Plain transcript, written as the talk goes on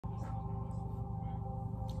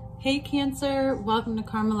Hey Cancer, welcome to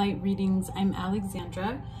KarmaLight readings. I'm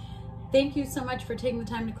Alexandra. Thank you so much for taking the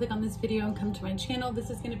time to click on this video and come to my channel. This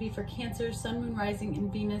is going to be for Cancer, Sun, Moon, Rising,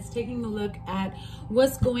 and Venus, taking a look at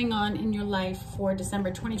what's going on in your life for December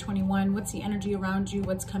 2021. What's the energy around you?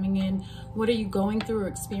 What's coming in? What are you going through or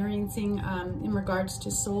experiencing in regards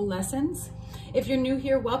to soul lessons? If you're new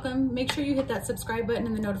here, welcome. Make sure you hit that subscribe button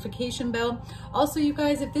and the notification bell. Also, you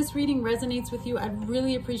guys, if this reading resonates with you, I'd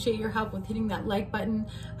really appreciate your help with hitting that like button.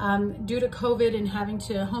 Due to COVID and having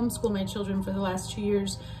to homeschool my children for the last 2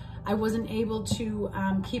 years, I wasn't able to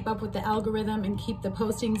keep up with the algorithm and keep the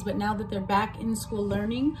postings, but now that they're back in school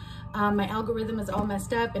learning, my algorithm is all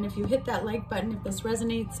messed up. And if you hit that like button, if this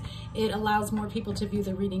resonates, it allows more people to view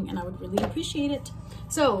the reading, and I would really appreciate it.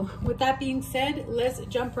 So with that being said, let's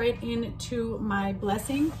jump right into my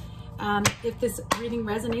blessing. If this reading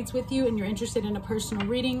resonates with you and you're interested in a personal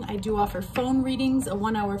reading, I do offer phone readings, a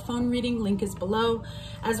 1-hour phone reading, link is below,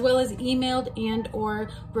 as well as emailed and or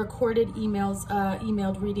recorded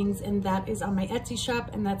emailed readings, and that is on my Etsy shop,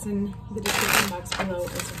 and that's in the description box below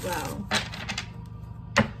as well.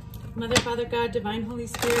 Mother, Father, God, Divine Holy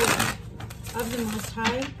Spirit of the Most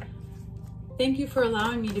High, thank you for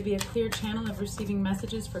allowing me to be a clear channel of receiving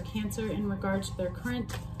messages for Cancer in regards to their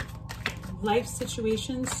current life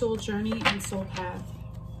situation, soul journey, and soul path.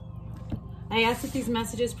 I ask that these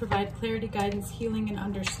messages provide clarity, guidance, healing, and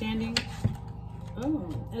understanding,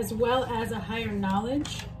 as well as a higher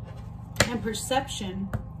knowledge and perception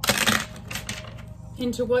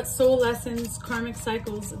into what soul lessons, karmic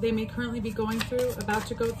cycles they may currently be going through, about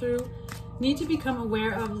to go through, need to become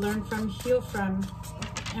aware of, learn from, heal from,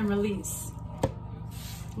 and release.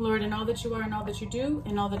 Lord, in all that you are and all that you do,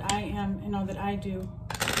 and all that I am and all that I do,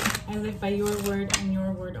 I live by your word and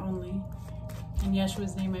your word only. In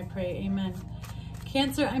Yeshua's name I pray, amen.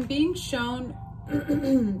 Cancer, I'm being shown,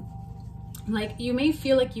 like you may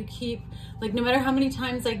feel like you keep, like no matter how many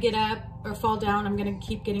times I get up or fall down, I'm gonna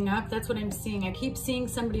keep getting up. That's what I'm seeing. I keep seeing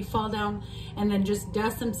somebody fall down and then just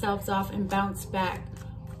dust themselves off and bounce back.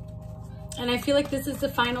 And I feel like this is the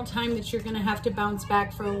final time that you're gonna have to bounce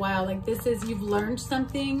back for a while. Like this is, you've learned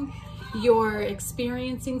something, you're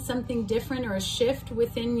experiencing something different or a shift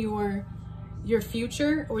within your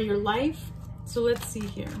future or your life. So let's see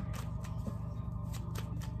here.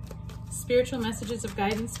 Spiritual messages of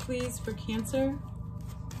guidance, please, for Cancer.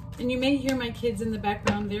 And you may hear my kids in the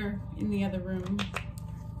background. They're in the other room.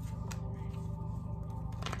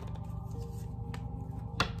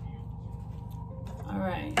 All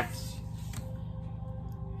right.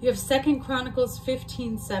 You have 2 Chronicles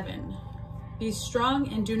 15:7. Be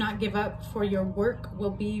strong and do not give up, for your work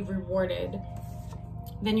will be rewarded.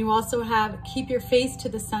 Then you also have, keep your face to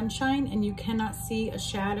the sunshine and you cannot see a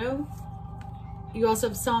shadow. You also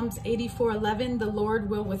have Psalms 84:11, the Lord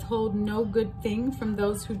will withhold no good thing from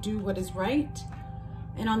those who do what is right.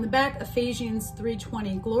 And on the back, Ephesians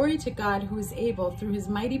 3:20, glory to God who is able, through his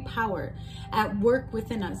mighty power at work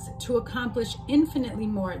within us, to accomplish infinitely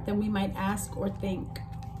more than we might ask or think.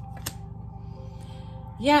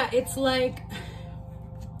 Yeah, it's like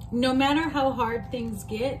no matter how hard things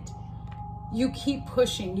get, you keep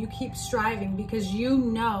pushing, you keep striving, because you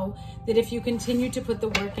know that if you continue to put the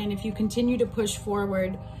work in, if you continue to push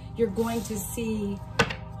forward, you're going to see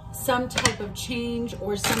some type of change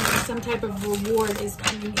or some type of reward is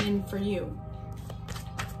coming in for you.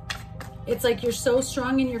 It's like you're so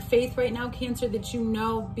strong in your faith right now, Cancer, that you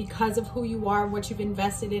know because of who you are, what you've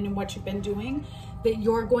invested in, and what you've been doing, that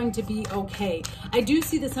you're going to be okay. I do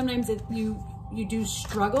see that sometimes that you do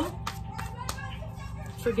struggle.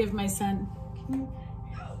 Forgive my son.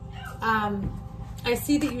 I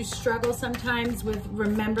see that you struggle sometimes with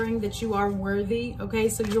remembering that you are worthy, okay?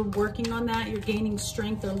 So you're working on that. You're gaining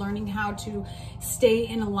strength or learning how to stay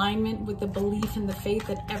in alignment with the belief and the faith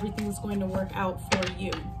that everything is going to work out for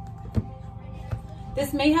you.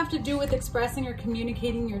 This may have to do with expressing or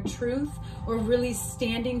communicating your truth, or really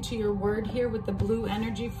standing to your word here with the blue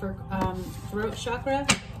energy for throat chakra.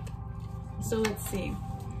 So let's see.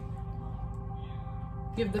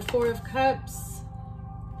 You have the 4 of Cups,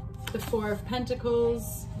 the 4 of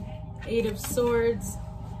Pentacles, 8 of Swords,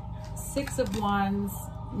 6 of Wands,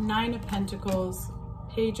 9 of Pentacles,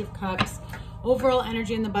 Page of Cups. Overall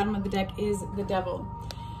energy in the bottom of the deck is the Devil.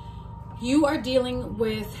 You are dealing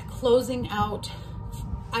with closing out,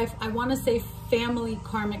 I want to say, family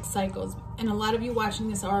karmic cycles. And a lot of you watching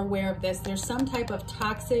this are aware of this. There's some type of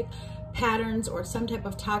toxic patterns or some type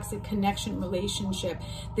of toxic connection relationship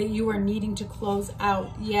that you are needing to close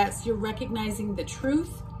out. Yes, you're recognizing the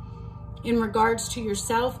truth in regards to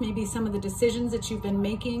yourself, maybe some of the decisions that you've been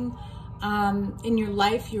making in your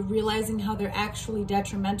life. You're realizing how they're actually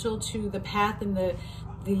detrimental to the path and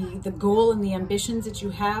the goal and the ambitions that you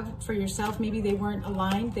have for yourself, maybe they weren't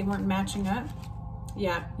aligned, they weren't matching up.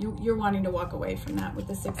 Yeah, you're wanting to walk away from that with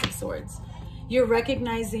the Six of Swords. You're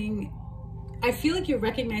recognizing, I feel like you're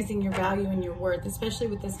recognizing your value and your worth, especially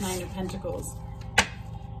with this Nine of Pentacles.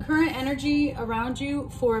 Current energy around you,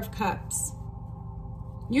 Four of Cups.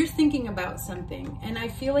 You're thinking about something, and I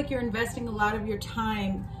feel like you're investing a lot of your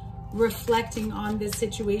time reflecting on this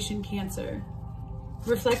situation, Cancer.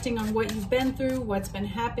 Reflecting on what you've been through, what's been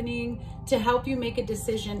happening, to help you make a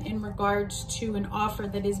decision in regards to an offer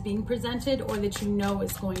that is being presented or that you know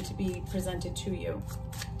is going to be presented to you.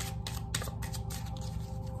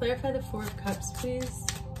 Clarify the Four of Cups, please.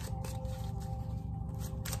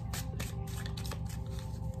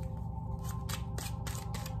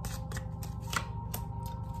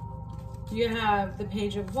 You have the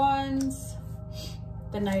Page of Wands,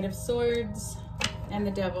 the Knight of Swords, and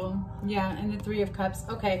the Devil. Yeah, and the Three of Cups.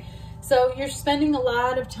 Okay, so you're spending a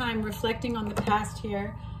lot of time reflecting on the past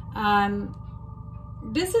here.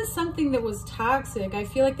 This is something that was toxic. I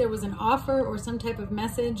feel like there was an offer or some type of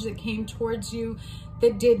message that came towards you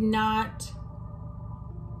that did not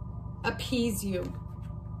appease you.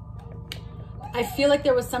 I feel like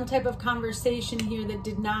there was some type of conversation here that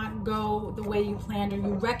did not go the way you planned, or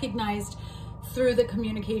you recognized through the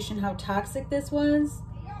communication how toxic this was,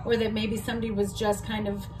 or that maybe somebody was just kind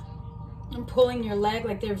of pulling your leg,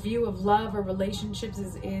 like their view of love or relationships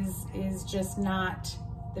is just not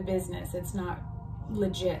the business. It's not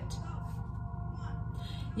legit.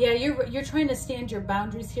 Yeah, you're trying to stand your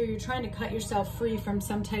boundaries here. You're trying to cut yourself free from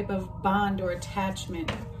some type of bond or attachment.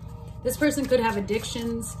 This person could have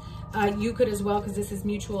addictions. You could as well, because this is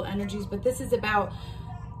mutual energies, but this is about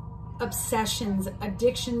obsessions,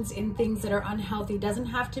 addictions in things that are unhealthy. Doesn't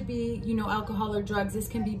have to be, you know, alcohol or drugs. This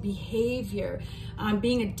can be behavior,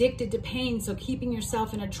 being addicted to pain. So keeping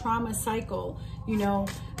yourself in a trauma cycle, you know,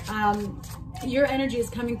 your energy is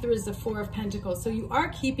coming through as the Four of Pentacles. So you are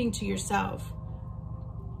keeping to yourself.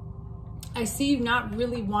 I see you not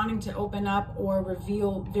really wanting to open up or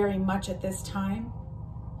reveal very much at this time.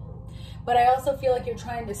 But I also feel like you're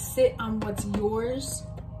trying to sit on what's yours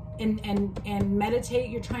and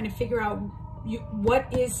meditate. You're trying to figure out what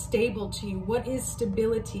is stable to you, what is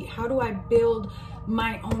stability, how do I build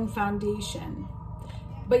my own foundation?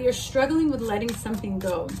 But you're struggling with letting something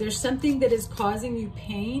go. There's something that is causing you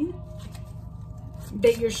pain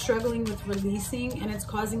that you're struggling with releasing, and it's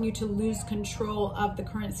causing you to lose control of the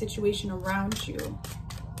current situation around you,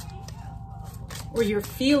 or you're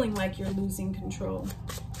feeling like you're losing control.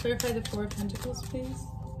 Clarify the Four of Pentacles, please.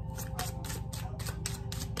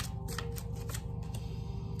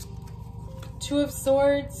 Two of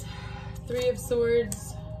Swords, Three of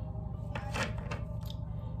Swords,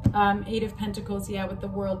 Eight of Pentacles. Yeah, with the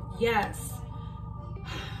World. Yes.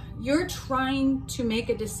 You're trying to make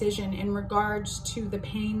a decision in regards to the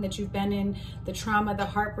pain that you've been in, the trauma, the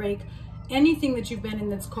heartbreak, anything that you've been in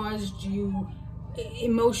that's caused you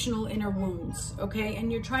emotional inner wounds, okay?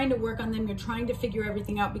 And you're trying to work on them. You're trying to figure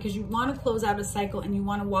everything out because you want to close out a cycle and you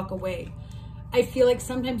want to walk away. I feel like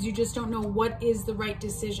sometimes you just don't know what is the right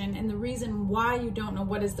decision. And the reason why you don't know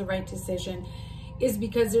what is the right decision is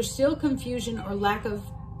because there's still confusion or lack of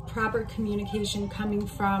proper communication coming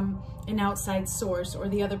from an outside source or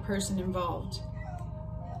the other person involved.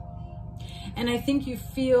 And I think you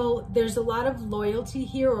feel there's a lot of loyalty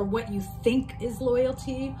here, or what you think is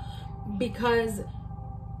loyalty, because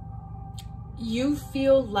you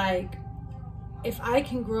feel like if I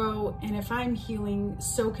can grow and if I'm healing,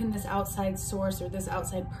 so can this outside source or this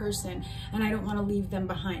outside person, and I don't want to leave them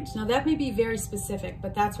behind. Now that may be very specific,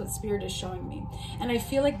 but that's what Spirit is showing me. And I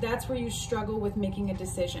feel like that's where you struggle with making a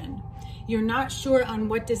decision. You're not sure on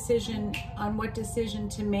what decision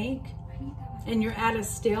to make, and you're at a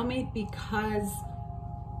stalemate because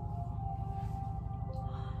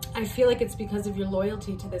I feel like it's because of your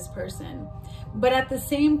loyalty to this person. But at the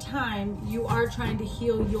same time, you are trying to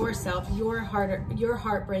heal yourself, your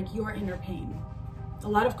heartbreak, your inner pain. A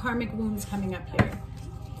lot of karmic wounds coming up here.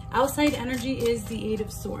 Outside energy is the Eight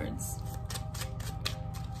of Swords.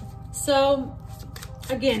 So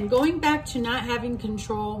again, going back to not having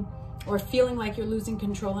control or feeling like you're losing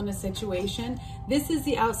control in a situation, this is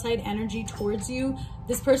the outside energy towards you.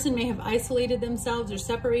 This person may have isolated themselves or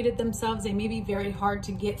separated themselves. They may be very hard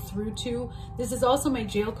to get through to. This is also my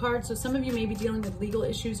jail card. So some of you may be dealing with legal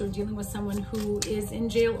issues or dealing with someone who is in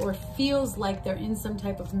jail or feels like they're in some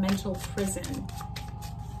type of mental prison.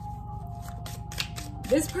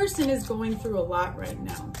 This person is going through a lot right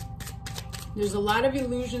now. There's a lot of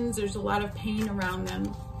illusions. There's a lot of pain around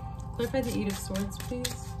them. Clarify the Eight of Swords,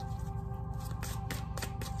 please.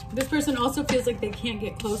 This person also feels like they can't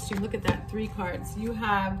get close to you. Look at that, 3 cards. You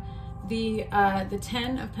have the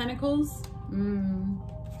 10 of Pentacles,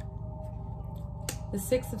 the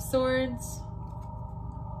 6 of Swords,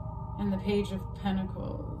 and the Page of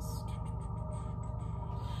Pentacles.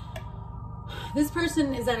 This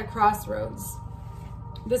person is at a crossroads.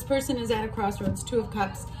 This person is at a crossroads. 2 of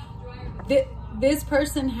Cups. This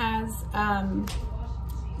person has,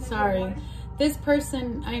 sorry. This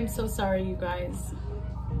person, I am so sorry, you guys.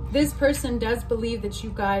 This person does believe that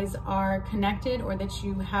you guys are connected, or that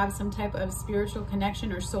you have some type of spiritual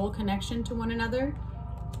connection or soul connection to one another.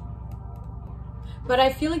 But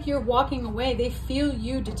I feel like you're walking away. They feel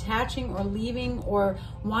you detaching or leaving or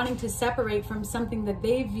wanting to separate from something that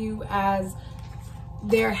they view as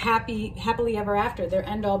their happily ever after, their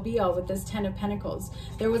end all be all with this 10 of Pentacles.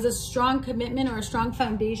 There was a strong commitment or a strong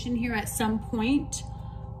foundation here at some point.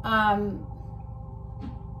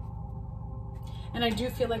 And I do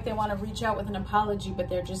feel like they want to reach out with an apology, but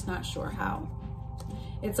they're just not sure how.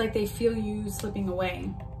 It's like they feel you slipping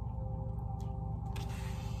away.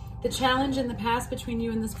 The challenge in the past between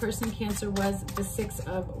you and this person, Cancer, was the 6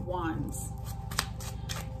 of Wands.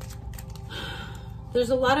 There's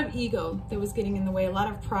a lot of ego that was getting in the way, a lot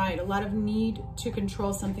of pride, a lot of need to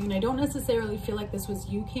control something. And I don't necessarily feel like this was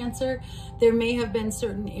you, Cancer. There may have been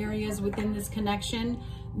certain areas within this connection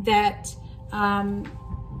that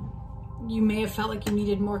you may have felt like you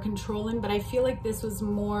needed more control in, but I feel like this was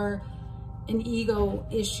more an ego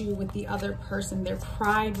issue with the other person. Their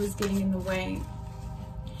pride was getting in the way.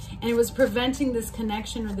 And it was preventing this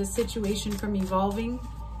connection or this situation from evolving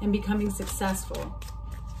and becoming successful.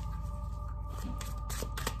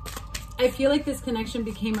 I feel like this connection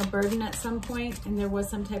became a burden at some point and there was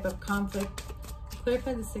some type of conflict.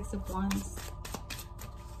 Clarify the 6 of Wands.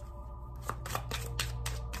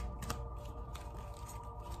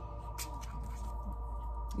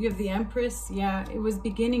 You have the Empress. Yeah, it was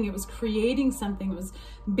beginning. It was creating something. It was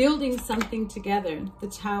building something together. The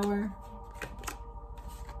Tower.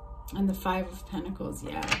 And the 5 of Pentacles.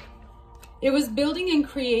 Yeah. It was building and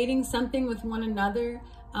creating something with one another.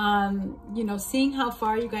 You know, seeing how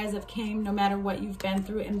far you guys have came no matter what you've been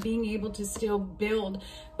through and being able to still build.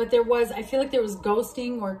 But there was, I feel like there was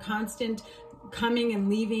ghosting or constant coming and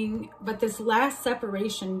leaving. But this last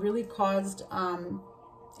separation really caused an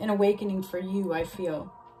awakening for you, I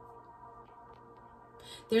feel.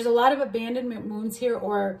 There's a lot of abandonment wounds here,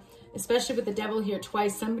 or especially with the Devil here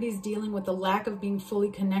twice, somebody's dealing with the lack of being fully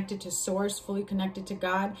connected to Source, fully connected to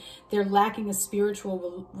God. They're lacking a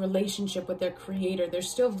spiritual relationship with their Creator. They're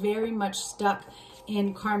still very much stuck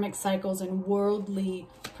in karmic cycles and worldly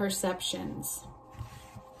perceptions.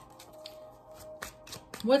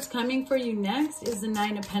 What's coming for you next is the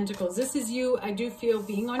 9 of Pentacles. This is you, I do feel,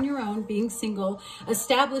 being on your own, being single,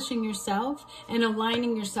 establishing yourself and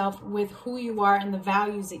aligning yourself with who you are and the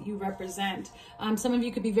values that you represent. Some of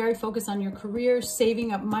you could be very focused on your career,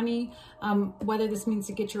 saving up money, whether this means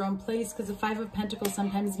to get your own place, because the 5 of Pentacles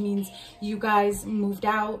sometimes means you guys moved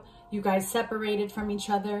out, you guys separated from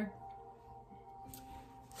each other.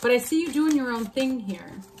 But I see you doing your own thing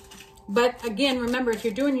here. But again, remember, if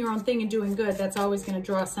you're doing your own thing and doing good, that's always going to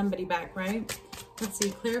draw somebody back, right? Let's see.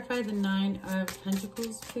 Clarify the 9 of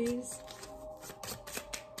Pentacles, please.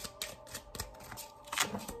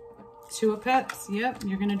 2 of Cups. Yep,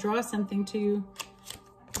 you're going to draw something to you.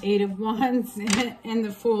 8 of Wands and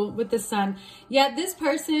the Fool with the Sun. Yeah, this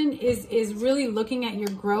person is really looking at your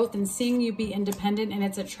growth and seeing you be independent, and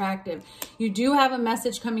it's attractive. You do have a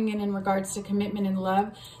message coming in regards to commitment and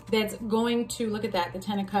love that's going to, look at that, the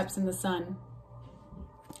 10 of Cups and the Sun.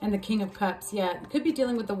 And the King of Cups. Yeah, it could be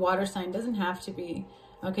dealing with the water sign. Doesn't have to be.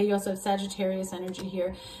 Okay, you also have Sagittarius energy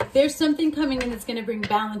here. There's something coming in that's going to bring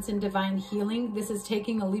balance and divine healing. This is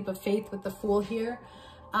taking a leap of faith with the Fool here.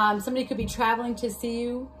 Somebody could be traveling to see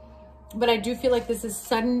you, but I do feel like this is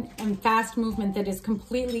sudden and fast movement that is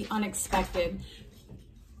completely unexpected.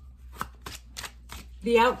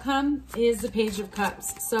 The outcome is the Page of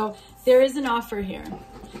Cups. So there is an offer here.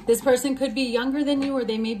 This person could be younger than you, or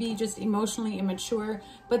they may be just emotionally immature,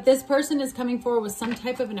 but this person is coming forward with some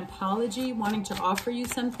type of an apology, wanting to offer you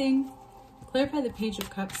something. Clarify the Page of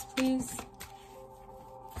Cups, please.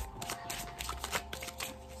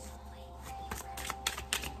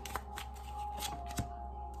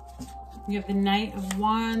 You have the Knight of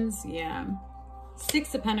Wands. Yeah.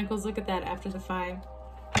 6 of Pentacles. Look at that after the 5.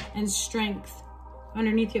 And Strength.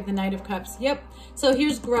 Underneath you have the Knight of Cups. Yep. So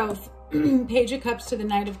here's growth. Page of Cups to the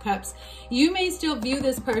Knight of Cups. You may still view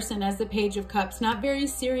this person as the Page of Cups. Not very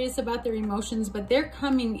serious about their emotions, but they're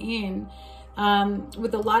coming in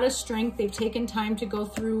with a lot of strength. They've taken time to go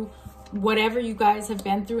through whatever you guys have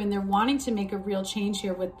been through, and they're wanting to make a real change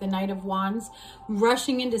here with the Knight of Wands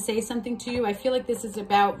rushing in to say something to you. I feel like this is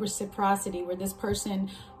about reciprocity, where this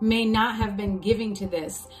person may not have been giving to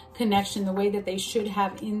this connection the way that they should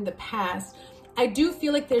have in the past. I do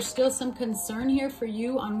feel like there's still some concern here for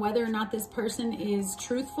you on whether or not this person is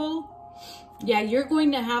truthful. Yeah, you're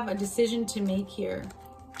going to have a decision to make here.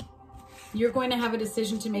 You're going to have a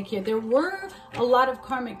decision to make here. There were a lot of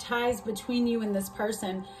karmic ties between you and this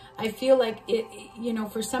person. I feel like it, you know,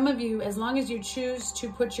 for some of you, as long as you choose to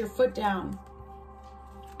put your foot down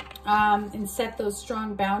and set those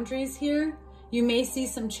strong boundaries here, you may see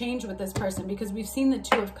some change with this person, because we've seen the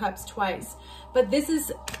Two of Cups twice. But this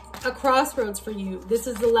is a crossroads for you. This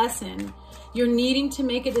is the lesson. You're needing to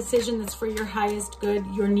make a decision that's for your highest good.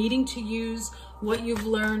 You're needing to use what you've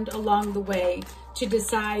learned along the way to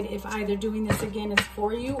decide if either doing this again is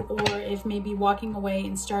for you, or if maybe walking away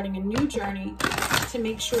and starting a new journey to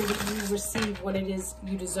make sure that you receive what it is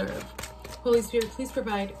you deserve. Holy Spirit, please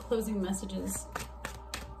provide closing messages.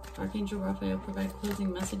 Archangel Raphael, provide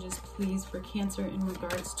closing messages, please, for Cancer in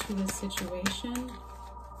regards to this situation.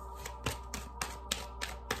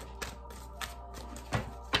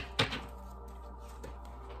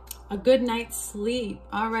 A good night's sleep.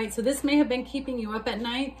 All right, so this may have been keeping you up at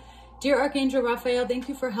night. Dear Archangel Raphael, thank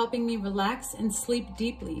you for helping me relax and sleep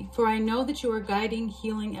deeply, for I know that you are guiding,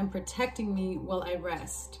 healing, and protecting me while I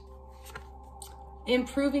rest.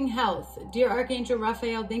 Improving health. Dear Archangel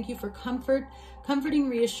Raphael, thank you for comforting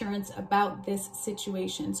reassurance about this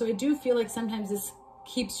situation. So I do feel like sometimes this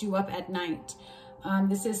keeps you up at night.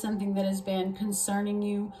 This is something that has been concerning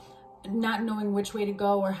you, not knowing which way to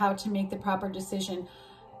go or how to make the proper decision.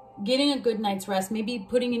 Getting a good night's rest, maybe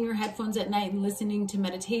putting in your headphones at night and listening to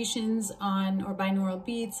meditations on, or binaural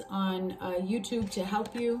beats on YouTube to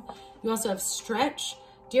help you. You also have stretch.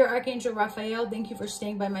 Dear Archangel Raphael, thank you for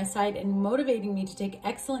staying by my side and motivating me to take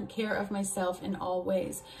excellent care of myself in all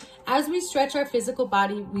ways. As we stretch our physical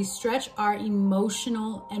body, we stretch our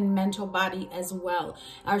emotional and mental body as well,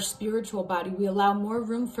 our spiritual body. We allow more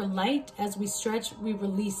room for light. As we stretch, we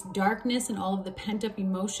release darkness and all of the pent-up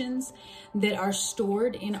emotions that are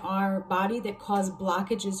stored in our body that cause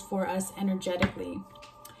blockages for us energetically.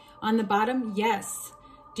 On the bottom, yes.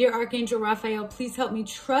 Dear Archangel Raphael, please help me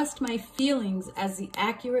trust my feelings as the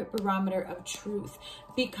accurate barometer of truth,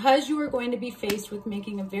 because you are going to be faced with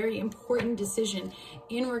making a very important decision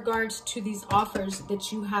in regards to these offers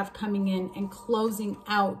that you have coming in and closing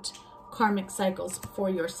out karmic cycles for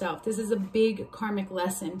yourself. This is a big karmic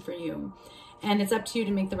lesson for you, and it's up to you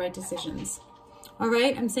to make the right decisions. All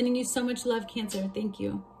right, I'm sending you so much love, Cancer. Thank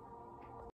you.